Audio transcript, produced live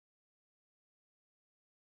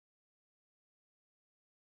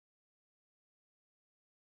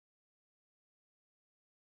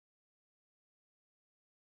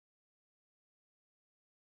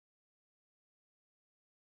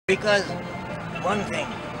Because one thing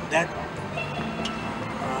that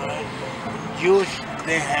Jews,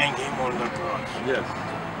 they hang him on the cross. Yes.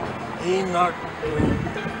 He not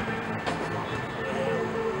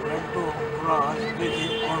went to cross with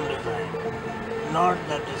his own design, not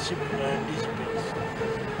the disciples.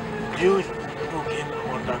 Jews took him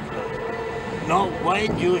on the cross. Now, why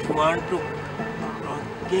Jews want to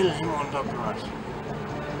kill him on the cross?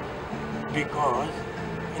 Because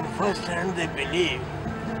in first hand they believe,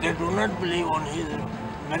 they do not believe on his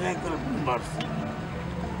miracle birth.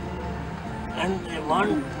 And they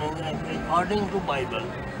want, according to Bible,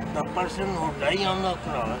 the person who dies on the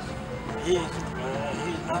cross, he is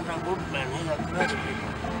not a good man, he is a cursed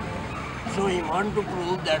people. So he wants to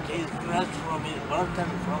prove that he is cursed from his birth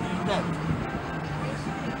and from his death.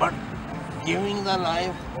 But giving the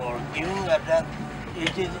life or giving the death,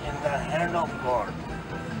 it is in the hand of God,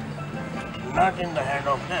 not in the hand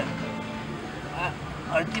of man.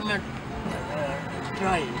 Ultimate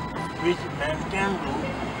crime which man can do,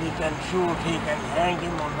 he can shoot, he can hang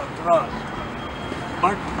him on the cross.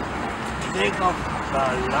 But sake of the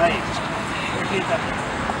life, it is the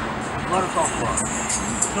work of God.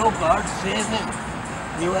 So God saves him.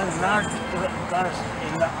 He was not cursed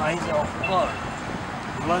in the eyes of God.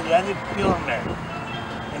 He was a very pure man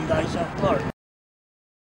in the eyes of God.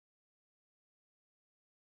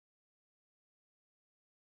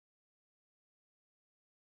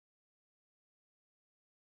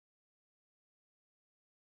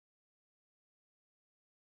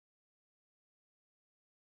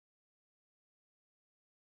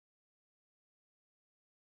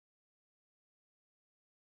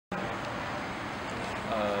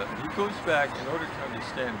 He goes back, in order to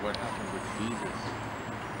understand what happened with Jesus,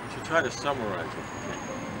 to try to summarize it.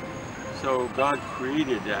 So God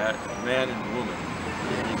created a man and woman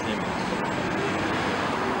in his image.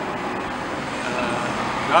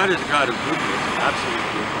 God is a God of goodness, absolute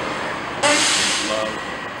goodness, love,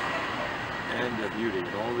 and beauty, and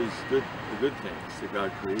all these the good things that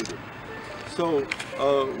God created. So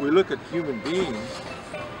we look at human beings,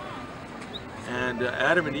 and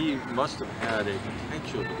Adam and Eve must have had a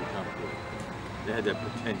potential to become good. They had that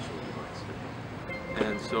potential, you might say.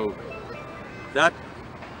 And so that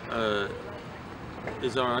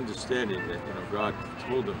is our understanding that, you know, God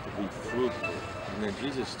told them to be fruitful. And then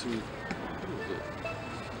Jesus,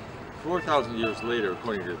 4,000 years later,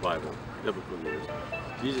 according to the Bible, biblical years,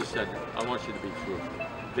 Jesus said, I want you to be fruitful,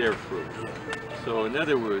 bear fruit. So in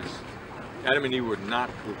other words, Adam and Eve were not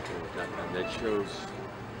fruitful at that time. They chose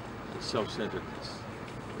self-centeredness.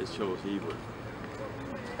 It shows evil.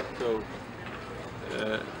 So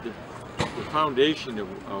the foundation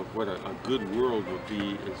of what a good world would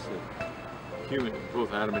be is that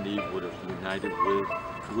both Adam and Eve would have united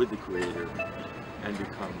with the Creator and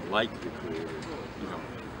become like the Creator. You know,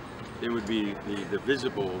 they would be the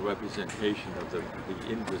visible representation of the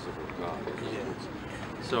invisible God.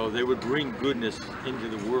 So they would bring goodness into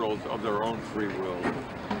the world of their own free will.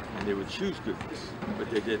 And they would choose goodness, but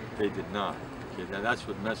they did not. Okay, now that's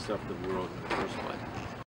what messed up the world in the first place.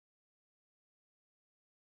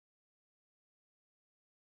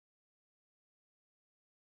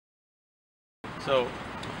 So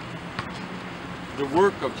the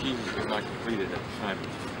work of Jesus was not completed at the time of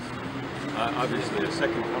Jesus. Obviously, a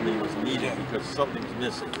second coming was needed because something's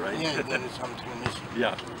missing, right? Yeah, there is something missing.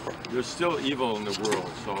 Yeah, there's still evil in the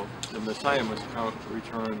world, so the Messiah must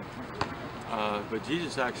return. But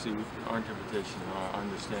Jesus actually, our interpretation, our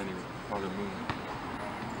understanding of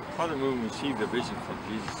Father Moon received a vision from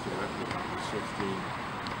Jesus directly in verse 15.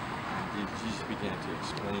 And Jesus began to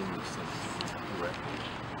explain these things directly.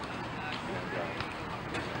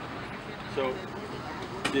 And, so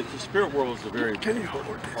the spirit world is a very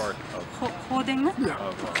important part of our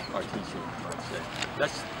teaching, I'd say.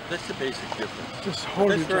 That's the basic difference. Just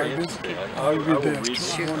hold it like this. I'll be there.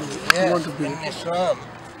 Yes, in Islam,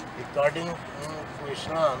 according to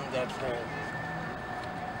Islam, that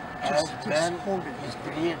as man is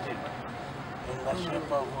created in the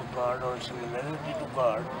shape of a God or similarity to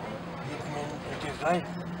God, it means it is right.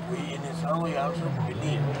 We in Islam we also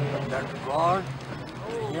believe that God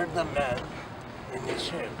created the man in his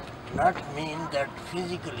shape, not mean that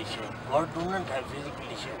physically shape. God do not have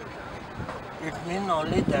physically shape. It means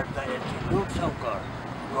only that the attributes of God.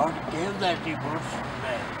 God gave the attributes to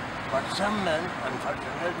man. But some men,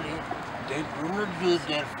 unfortunately, they do not use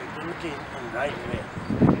their faculties in right way.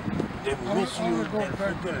 They misuse their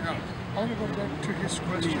faculties. I want to go back to his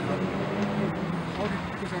question.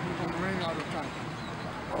 Because I'm running out of time.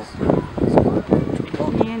 Okay.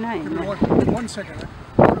 One second.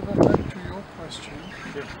 I want to go back to your question. question.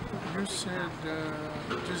 You said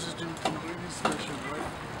Jesus didn't complete his mission, right?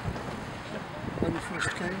 When he first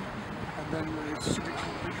came, and then it's to be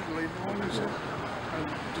completed later on, you said? And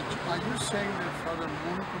are you saying that Father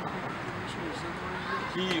Moon completed the mission? Is that what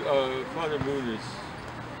it is? Father Moon is,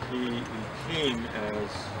 he came as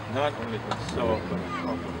not only himself, but a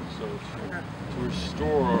couple. So to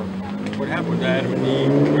restore what happened with Adam and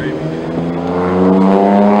Eve, right?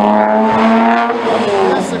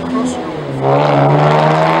 That's the crossroad for you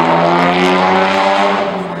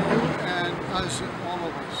and us, all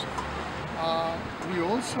of us. We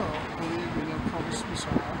also believe in a promised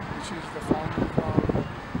Messiah, which is the founder of our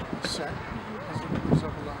sect, as the members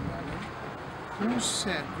of Leandro, who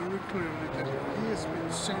said very clearly that he has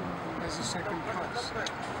been sent as a second Christ.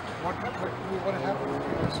 What happened to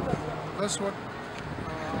us? That's what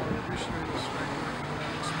our missionaries explained.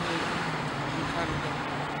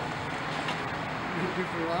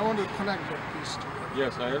 I want to connect that piece to it.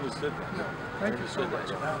 Yes, I understood that. Yeah. Thank you so much.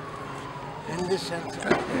 In this sense,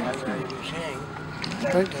 as I was saying,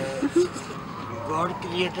 that God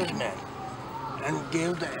created man and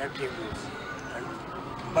gave the attributes.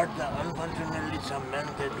 But unfortunately, some men,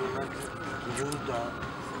 they do not use the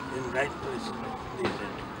in right place, these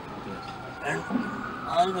attributes. And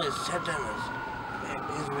always Satan is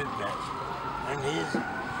with them. And he is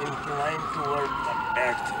inclined toward the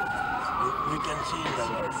bad thing. We can see in the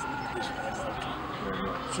world this kind of thing.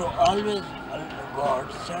 So always God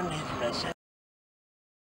sent his message.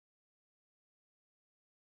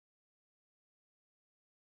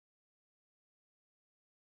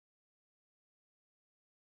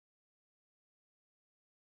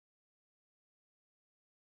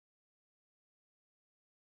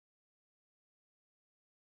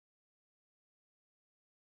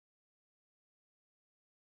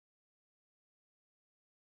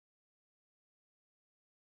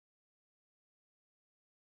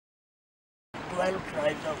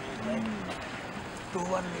 Tribes of Israel, two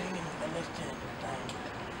were living in Palestine at the time,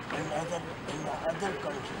 and in the other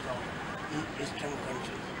countries of eastern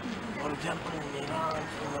countries. For example, in Iran,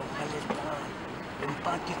 in Afghanistan, in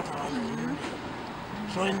Pakistan, in India.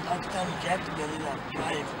 So in Pakistan, yet there is a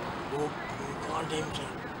tribe who called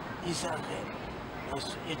himself Isa.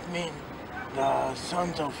 It means the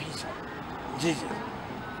sons of Isa, Jesus.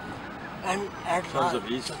 And at Sons of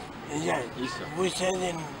Isa? Yeah, Isa. we say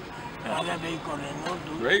in Arabic or in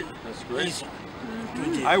Urdu. Great, that's great. Isa,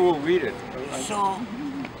 I will read it. So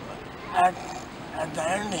at the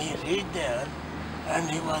end he read there, and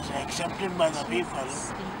he was accepted by the people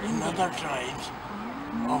in other tribes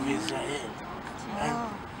of Israel.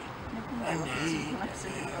 And he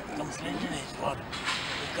completed his work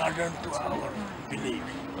according to our belief.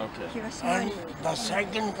 Okay. And the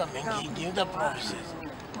second coming, he gave the prophecies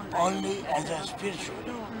only as a spiritual,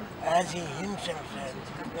 as he himself said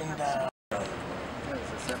in the...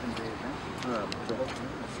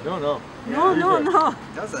 No.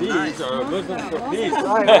 That's a These nice. are Muslims for peace.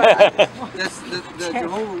 That's the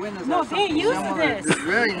Jehovah's Witnesses. No, they use this. It's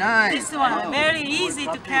very nice. This one, very easy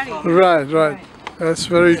to carry. Right. That's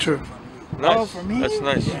very true. Nice. for me? That's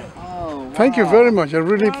nice. Oh, wow. Thank you very much. I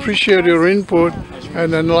really appreciate your input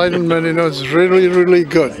and enlightenment. It's really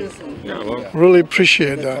good. Yeah, well, Really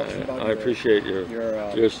appreciate that. I appreciate your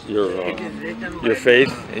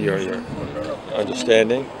faith and your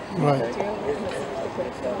understanding. Right.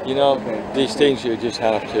 You know, these things you just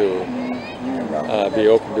have to be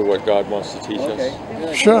open to what God wants to teach us.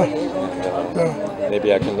 Sure.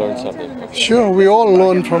 Maybe I can learn something. Sure. We all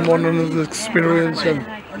learn from one another's experience and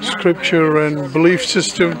scripture and belief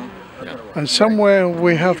system. And somewhere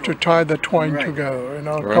we have to tie the twine together,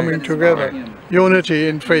 coming together. Unity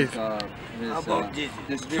in faith.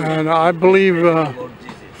 And I believe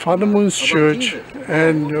Father Moon's Church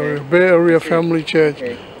and Bay Area Family Church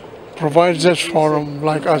provides that forum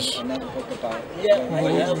like us.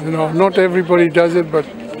 Not everybody does it, but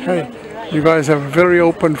hey, you guys have a very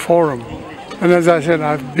open forum. And as I said,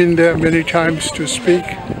 I've been there many times to speak.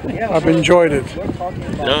 I've enjoyed it.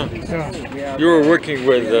 Yeah. You were working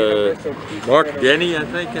with Mark Denny, I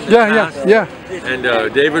think, in the past? Yeah. And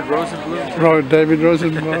David Rosenblum? David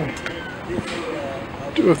Rosenblum.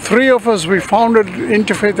 Three of us, we founded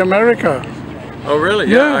Interfaith America. Oh, really?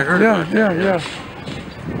 Yeah, I heard about that. Yeah.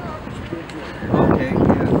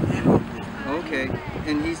 Okay.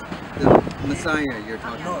 And he's the Messiah you're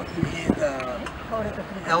talking about? No, he's the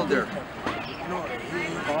Elder. No,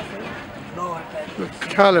 he's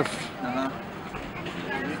Caliph. Uh-huh.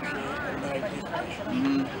 like this.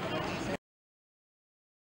 Mm-hmm.